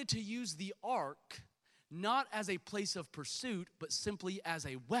wanted to use the ark not as a place of pursuit, but simply as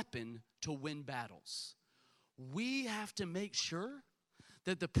a weapon to win battles. We have to make sure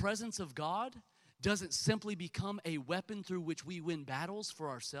that the presence of God doesn't simply become a weapon through which we win battles for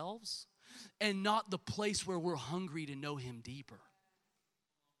ourselves, and not the place where we're hungry to know him deeper.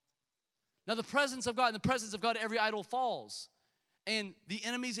 Now, the presence of God, in the presence of God, every idol falls. And the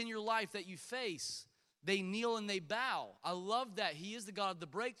enemies in your life that you face, they kneel and they bow. I love that. He is the God of the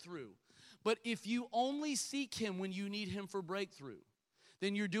breakthrough. But if you only seek him when you need him for breakthrough,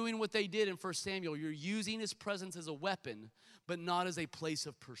 then you're doing what they did in 1 Samuel. You're using his presence as a weapon, but not as a place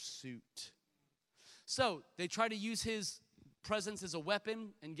of pursuit. So they try to use his presence as a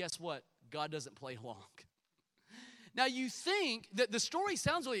weapon, and guess what? God doesn't play along. Now you think that the story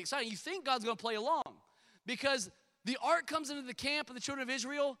sounds really exciting. You think God's going to play along because the ark comes into the camp of the children of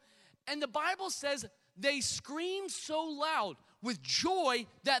Israel, and the Bible says they scream so loud with joy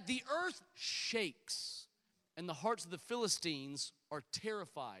that the earth shakes. And the hearts of the Philistines are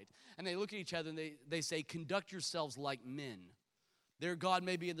terrified. And they look at each other and they say, conduct yourselves like men. Their God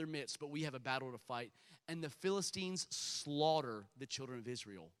may be in their midst, but we have a battle to fight. And the Philistines slaughter the children of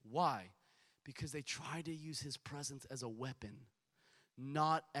Israel. Why? Because they tried to use his presence as a weapon,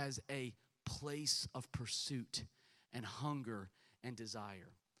 not as a place of pursuit and hunger and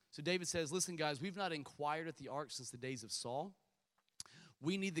desire. So David says, listen, guys, we've not inquired at the ark since the days of Saul.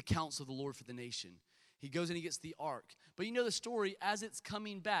 We need the counsel of the Lord for the nation. He goes and he gets the ark. But you know the story, as it's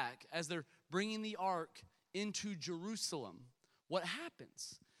coming back, as they're bringing the ark into Jerusalem, what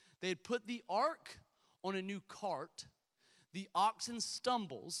happens? They had put the ark on a new cart. The oxen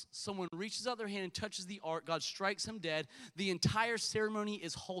stumbles. Someone reaches out their hand and touches the ark. God strikes him dead. The entire ceremony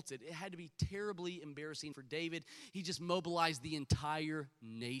is halted. It had to be terribly embarrassing for David. He just mobilized the entire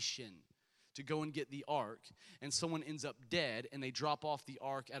nation to go and get the ark. And someone ends up dead, and they drop off the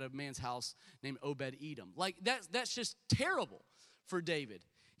ark at a man's house named Obed-Edom. Like, that's just terrible for David.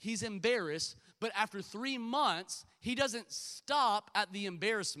 He's embarrassed, but after 3 months, he doesn't stop at the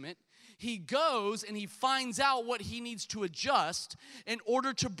embarrassment. He goes and he finds out what he needs to adjust in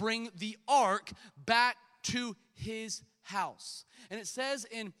order to bring the ark back to his house. And it says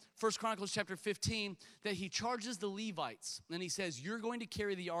in 1 Chronicles chapter 15 that he charges the Levites, and he says, you're going to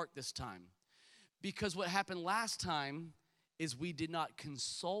carry the ark this time. Because what happened last time is we did not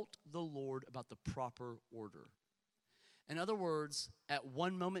consult the Lord about the proper order. In other words, at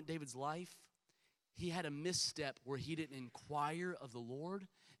one moment in David's life, he had a misstep where he didn't inquire of the Lord,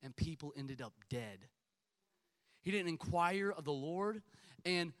 and people ended up dead. He didn't inquire of the Lord,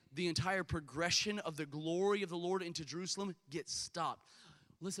 and the entire progression of the glory of the Lord into Jerusalem gets stopped.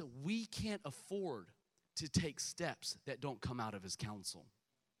 Listen, we can't afford to take steps that don't come out of his counsel.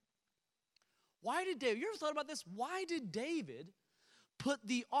 Why did David, you ever thought about this? Why did David put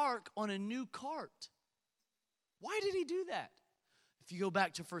the ark on a new cart? Why did he do that? If you go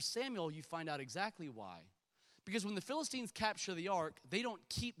back to 1 Samuel, you find out exactly why. Because when the Philistines capture the ark, they don't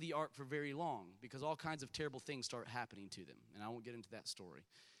keep the ark for very long because all kinds of terrible things start happening to them. And I won't get into that story.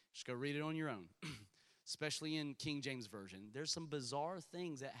 Just go read it on your own, especially in King James Version. There's some bizarre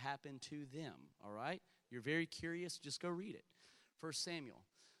things that happen to them, all right? You're very curious, just go read it. 1 Samuel.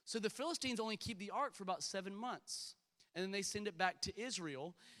 So the Philistines only keep the ark for about 7 months. And then they send it back to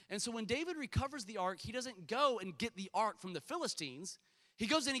Israel. And so when David recovers the ark, he doesn't go and get the ark from the Philistines. He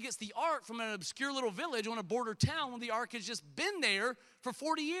goes and he gets the ark from an obscure little village on a border town when the ark has just been there for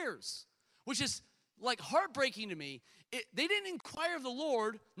 40 years, which is like heartbreaking to me. They didn't inquire of the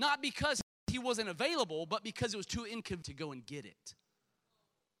Lord, not because he wasn't available, but because it was too inconvenient to go and get it.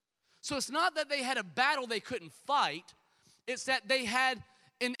 So it's not that they had a battle they couldn't fight. It's that they had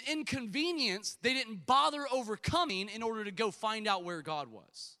an inconvenience they didn't bother overcoming in order to go find out where God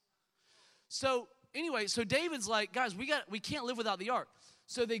was. So anyway, so David's like, guys, we can't live without the ark.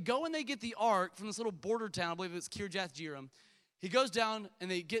 So they go and they get the ark from this little border town. I believe it's Kirjath Jearim. He goes down and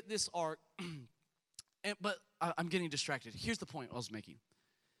they get this ark. But I'm getting distracted. Here's the point I was making.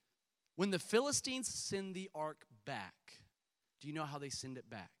 When the Philistines send the ark back, do you know how they send it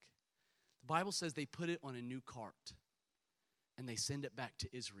back? The Bible says they put it on a new cart and they send it back to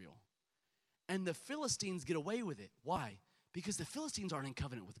Israel. And the Philistines get away with it. Why? Because the Philistines aren't in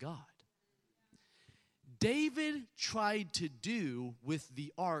covenant with God. David tried to do with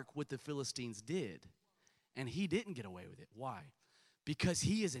the ark what the Philistines did, and he didn't get away with it. Why? Because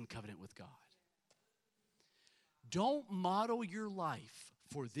he is in covenant with God. Don't model your life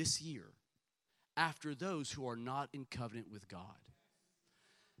for this year after those who are not in covenant with God.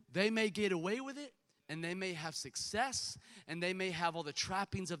 They may get away with it, and they may have success, and they may have all the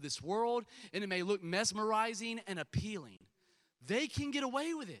trappings of this world, and it may look mesmerizing and appealing. They can get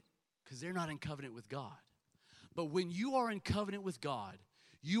away with it because they're not in covenant with God. But when you are in covenant with God,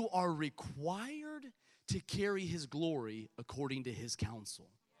 you are required to carry his glory according to his counsel.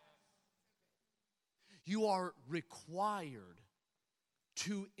 You are required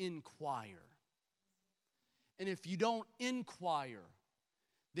to inquire. And if you don't inquire,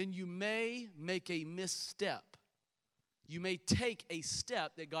 then you may make a misstep. You may take a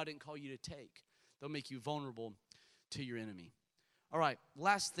step that God didn't call you to take. They'll make you vulnerable to your enemy. All right,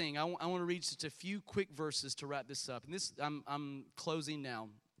 last thing. I want to read just a few quick verses to wrap this up. And this, I'm closing now.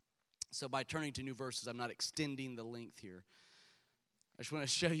 So by turning to new verses, I'm not extending the length here. I just want to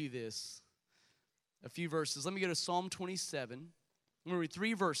show you this. A few verses. Let me go to Psalm 27. I'm going to read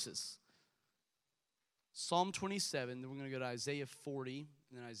 3 verses. Psalm 27, then we're going to go to Isaiah 40,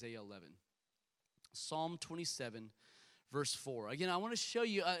 and then Isaiah 11. Psalm 27, verse 4. Again, I want to show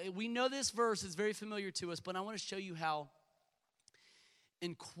you, we know this verse is very familiar to us, but I want to show you how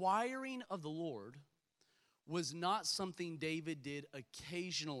inquiring of the Lord was not something David did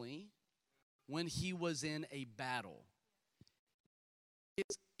occasionally when he was in a battle.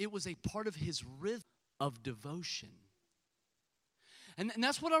 It was a part of his rhythm of devotion. And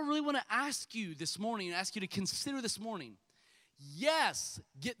that's what I really want to ask you this morning and ask you to consider this morning. Yes,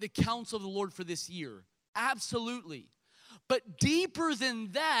 get the counsel of the Lord for this year. Absolutely. But deeper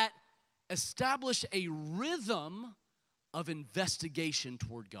than that, establish a rhythm of investigation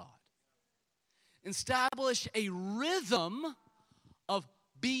toward God. Establish a rhythm of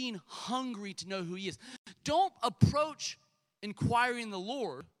being hungry to know who he is. Don't approach inquiring the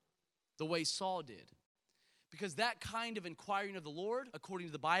Lord the way Saul did. Because that kind of inquiring of the Lord, according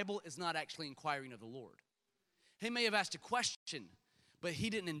to the Bible, is not actually inquiring of the Lord. He may have asked a question, but he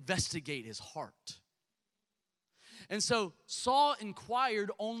didn't investigate his heart. And so Saul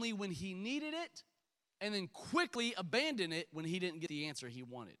inquired only when he needed it, and then quickly abandoned it when he didn't get the answer he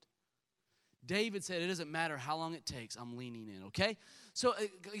wanted. David said, it doesn't matter how long it takes, I'm leaning in, okay? So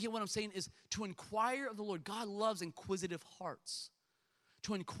again, what I'm saying is to inquire of the Lord. God loves inquisitive hearts.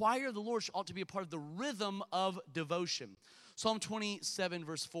 To inquire of the Lord ought to be a part of the rhythm of devotion. Psalm 27,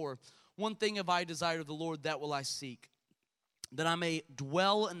 verse 4, one thing have I desired of the Lord, that will I seek, that I may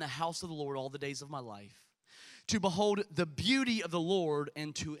dwell in the house of the Lord all the days of my life, to behold the beauty of the Lord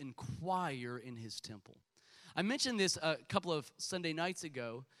and to inquire in his temple. I mentioned this a couple of Sunday nights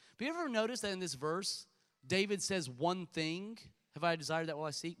ago. But you ever notice that in this verse, David says one thing, have I desired that will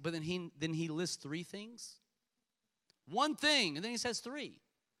I seek, but then he lists three things? One thing, and then he says three.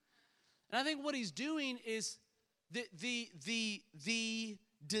 And I think what he's doing is the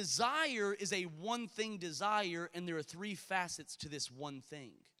desire is a one thing desire, and there are three facets to this one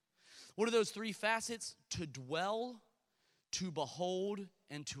thing. What are those three facets? To dwell, to behold,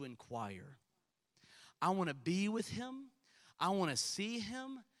 and to inquire. I want to be with him, I want to see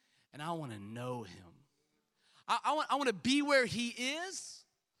him, and I want to know him. I want to be where he is.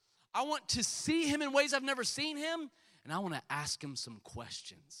 I want to see him in ways I've never seen him, and I want to ask him some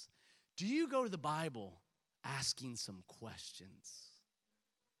questions. Do you go to the Bible asking some questions?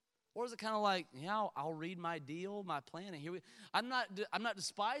 Or is it kind of like, yeah, I'll read my deal, my plan, and here we. I'm not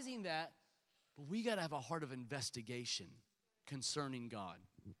despising that, but we got to have a heart of investigation concerning God.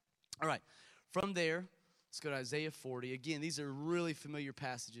 All right, from there, let's go to Isaiah 40. Again, these are really familiar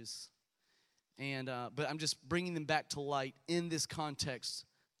passages, and but I'm just bringing them back to light in this context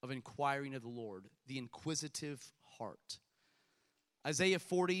of inquiring of the Lord, the inquisitive heart. Isaiah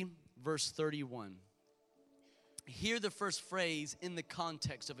 40, verse 31. Hear the first phrase in the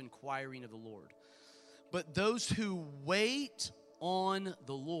context of inquiring of the Lord. But those who wait on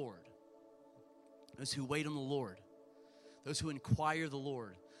the Lord, those who wait on the Lord, those who inquire the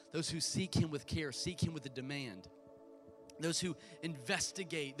Lord, those who seek him with care, seek him with a demand, those who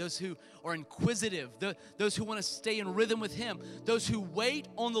investigate, those who are inquisitive, those who want to stay in rhythm with him, those who wait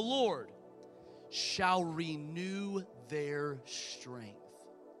on the Lord shall renew their strength.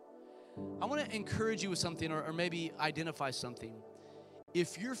 I want to encourage you with something, or maybe identify something.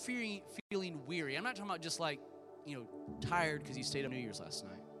 If you're feeling weary, I'm not talking about just like, tired because you stayed up New Year's last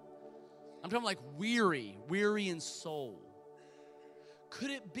night. I'm talking like weary in soul.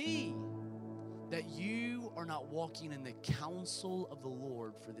 Could it be that you are not walking in the counsel of the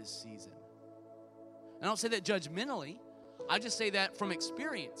Lord for this season? And I don't say that judgmentally. I just say that from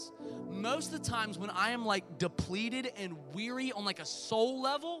experience. Most of the times when I am like depleted and weary on like a soul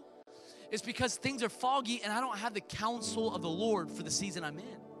level, it's because things are foggy and I don't have the counsel of the Lord for the season I'm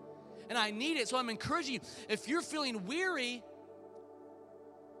in. And I need it. So I'm encouraging you, if you're feeling weary,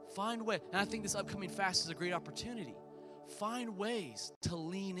 find a way. And I think this upcoming fast is a great opportunity. Find ways to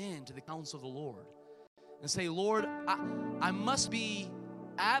lean into the counsel of the Lord and say, Lord, I must be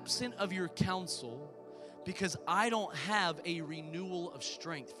absent of your counsel because I don't have a renewal of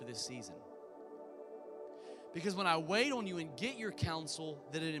strength for this season. Because when I wait on you and get your counsel,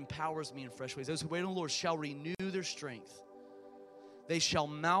 that it empowers me in fresh ways. Those who wait on the Lord shall renew their strength. They shall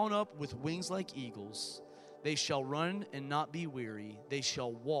mount up with wings like eagles. They shall run and not be weary. They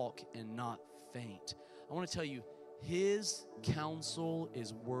shall walk and not faint. I want to tell you, his counsel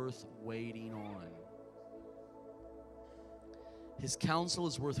is worth waiting on. His counsel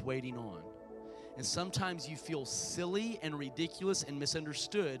is worth waiting on. And sometimes you feel silly and ridiculous and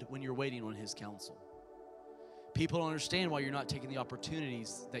misunderstood when you're waiting on his counsel. People don't understand why you're not taking the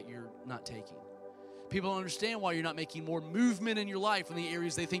opportunities that you're not taking. People don't understand why you're not making more movement in your life in the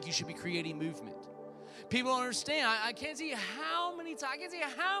areas they think you should be creating movement. People don't understand. I can't see how many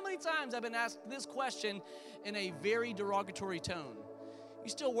times I've been asked this question in a very derogatory tone. You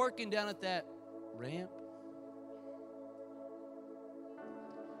still working down at that ramp?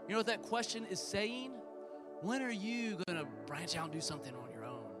 You know what that question is saying? When are you going to branch out and do something on your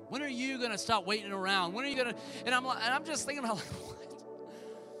own? When are you going to stop waiting around? When are you going to? And I'm just thinking about, like, what?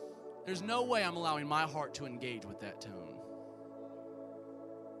 There's no way I'm allowing my heart to engage with that tone.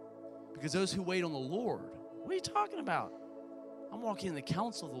 Because those who wait on the Lord, what are you talking about? I'm walking in the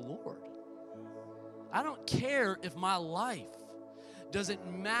counsel of the Lord. I don't care if my life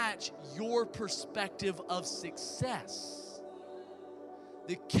doesn't match your perspective of success.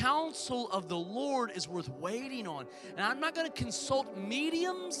 The counsel of the Lord is worth waiting on. And I'm not going to consult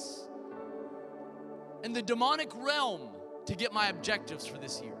mediums in the demonic realm to get my objectives for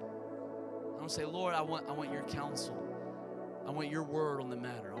this year. I'm going to say, Lord, I want your counsel. I want your word on the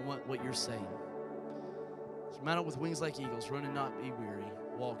matter. I want what you're saying. So mount up with wings like eagles, run and not be weary,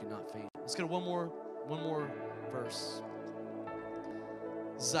 walk and not faint. Let's go to one more verse.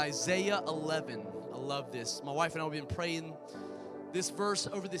 This is Isaiah 11. I love this. My wife and I have been praying this verse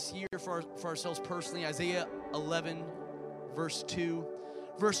over this year for ourselves personally, Isaiah 11, verse 2.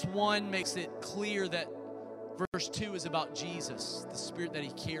 Verse 1 makes it clear that verse 2 is about Jesus, the spirit that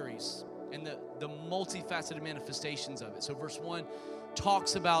he carries, and the multifaceted manifestations of it. So verse 1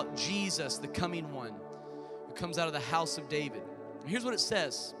 talks about Jesus, the coming one, who comes out of the house of David. And here's what it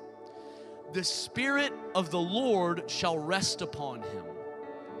says. The Spirit of the Lord shall rest upon him.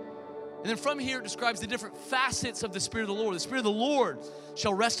 And then from here it describes the different facets of the Spirit of the Lord. The Spirit of the Lord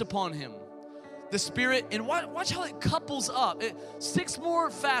shall rest upon him. The Spirit, and watch how it couples up. 6 more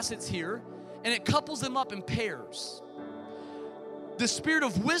facets here, and it couples them up in pairs. The Spirit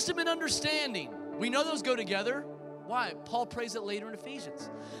of wisdom and understanding. We know those go together. Why? Paul prays it later in Ephesians.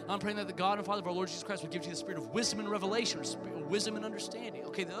 I'm praying that the God and Father of our Lord Jesus Christ will give you the spirit of wisdom and revelation, or spirit of wisdom and understanding.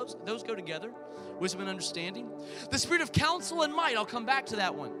 Okay, those go together. Wisdom and understanding. The spirit of counsel and might. I'll come back to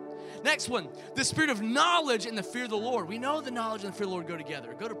that one. Next one, the spirit of knowledge and the fear of the Lord. We know the knowledge and the fear of the Lord go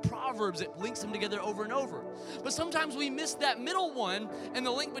together. Go to Proverbs, it links them together over and over. But sometimes we miss that middle one and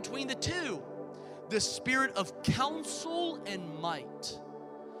the link between the two. The spirit of counsel and might.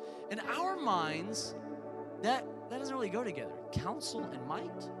 In our minds, that doesn't really go together. Counsel and might?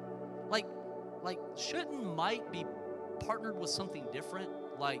 Like shouldn't might be partnered with something different?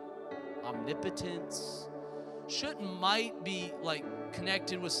 Like omnipotence? Shouldn't might be like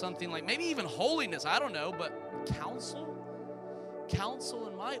connected with something like maybe even holiness? I don't know, but counsel? Counsel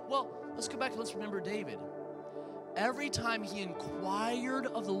and might? Well, let's go back and let's remember David. Every time he inquired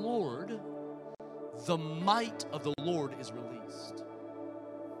of the Lord, the might of the Lord is released.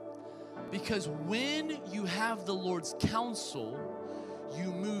 Because when you have the Lord's counsel,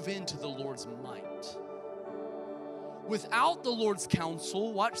 you move into the Lord's might. Without the Lord's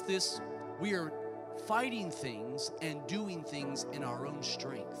counsel, watch this, we are fighting things and doing things in our own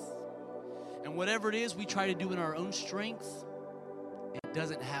strength. And whatever it is we try to do in our own strength, it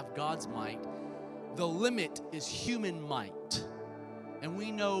doesn't have God's might. The limit is human might. And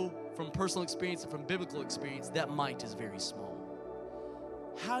we know from personal experience and from biblical experience that might is very small.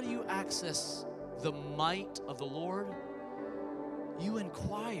 How do you access the might of the Lord? You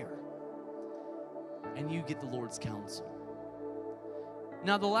inquire and you get the Lord's counsel.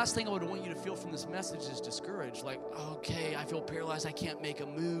 Now, the last thing I would want you to feel from this message is discouraged. Like, okay, I feel paralyzed. I can't make a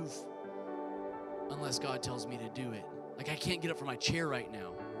move unless God tells me to do it. Like, I can't get up from my chair right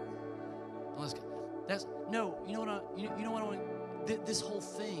now. Unless this whole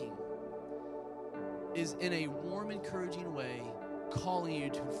thing is in a warm, encouraging way calling you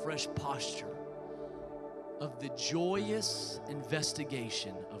to a fresh posture of the joyous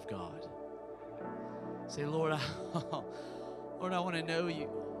investigation of God. Say, Lord, Lord, I want to know you.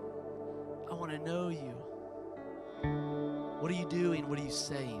 I want to know you. What are you doing? What are you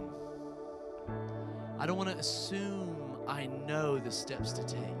saying? I don't want to assume I know the steps to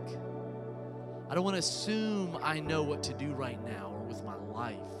take. I don't want to assume I know what to do right now or with my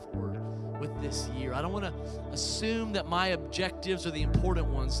life or with this year. I don't want to assume that my objectives are the important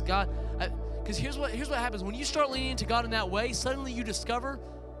ones. God, because here's what happens. When you start leaning into God in that way, suddenly you discover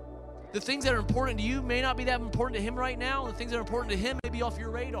the things that are important to you may not be that important to Him right now, and the things that are important to Him may be off your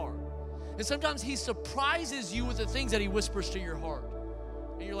radar. And sometimes He surprises you with the things that He whispers to your heart.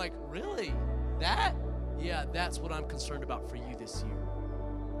 And you're like, really? That? Yeah, that's what I'm concerned about for you this year.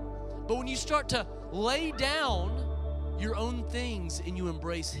 But when you start to lay down your own things and you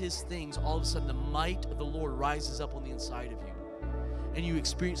embrace His things, all of a sudden the might of the Lord rises up on the inside of you. And you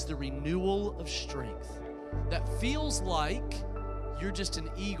experience the renewal of strength that feels like you're just an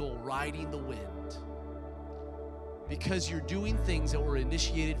eagle riding the wind, because you're doing things that were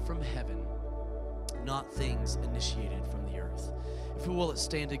initiated from heaven, not things initiated from the earth. If we will, let's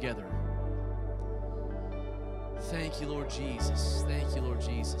stand together. Thank you, Lord Jesus. Thank you, Lord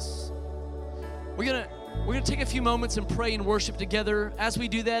Jesus. We're gonna take a few moments and pray and worship together. As we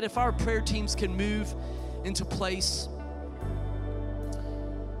do that, if our prayer teams can move into place.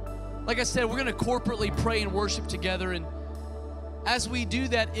 Like I said, we're gonna corporately pray and worship together. And as we do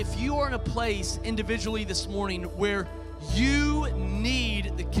that, if you are in a place individually this morning where you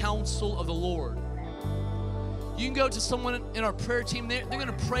need the counsel of the Lord, you can go to someone in our prayer team. They're going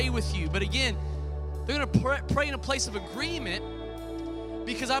to pray with you. But again, they're going to pray in a place of agreement,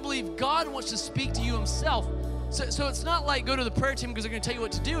 because I believe God wants to speak to you Himself. So it's not like go to the prayer team because they're going to tell you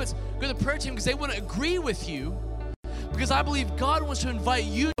what to do. It's go to the prayer team because they want to agree with you, because I believe God wants to invite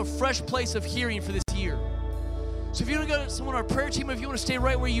you to a fresh place of hearing for this year. So if you want to go to someone on our prayer team, if you want to stay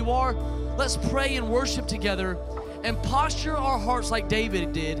right where you are, let's pray and worship together and posture our hearts like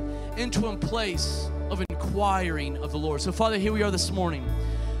David did into a place of inquiring of the Lord. So Father, here we are this morning.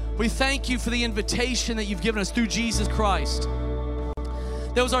 We thank you for the invitation that you've given us through Jesus Christ.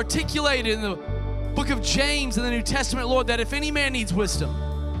 that was articulated in the book of James in the New Testament, Lord, that if any man needs wisdom,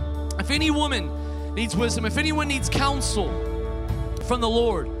 if any woman needs wisdom, if anyone needs counsel from the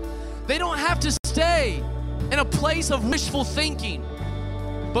Lord, they don't have to stay in a place of wishful thinking.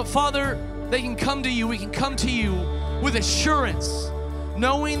 But Father, they can come to you. We can come to you with assurance,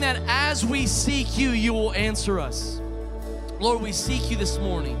 knowing that as we seek you, you will answer us. Lord, we seek you this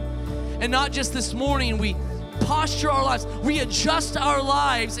morning. And not just this morning, we posture our lives. We adjust our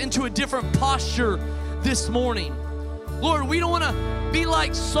lives into a different posture this morning. Lord, we don't want to be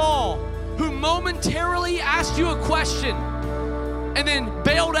like Saul, who momentarily asked you a question and then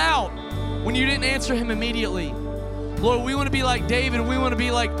bailed out when you didn't answer him immediately. Lord, we want to be like David. We want to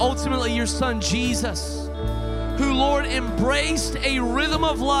be like ultimately your son, Jesus, who, Lord, embraced a rhythm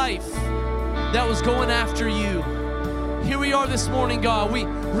of life that was going after you. Here we are this morning, God. We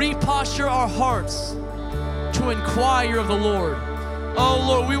reposture our hearts to inquire of the Lord. Oh,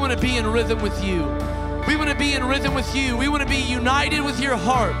 Lord, we want to be in rhythm with you. We want to be in rhythm with you. We want to be united with your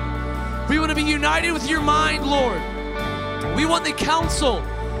heart. We want to be united with your mind, Lord. We want the counsel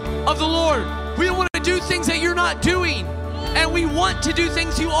of the Lord. We don't want to do things that you're not doing, and we want to do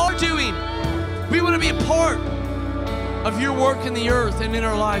things you are doing. We want to be a part of your work in the earth and in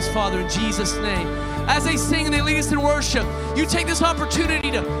our lives, Father, in Jesus' name. As they sing and they lead us in worship, you take this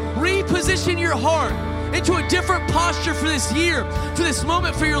opportunity to reposition your heart into a different posture for this year, for this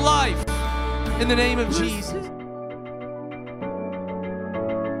moment for your life. In the name of Jesus.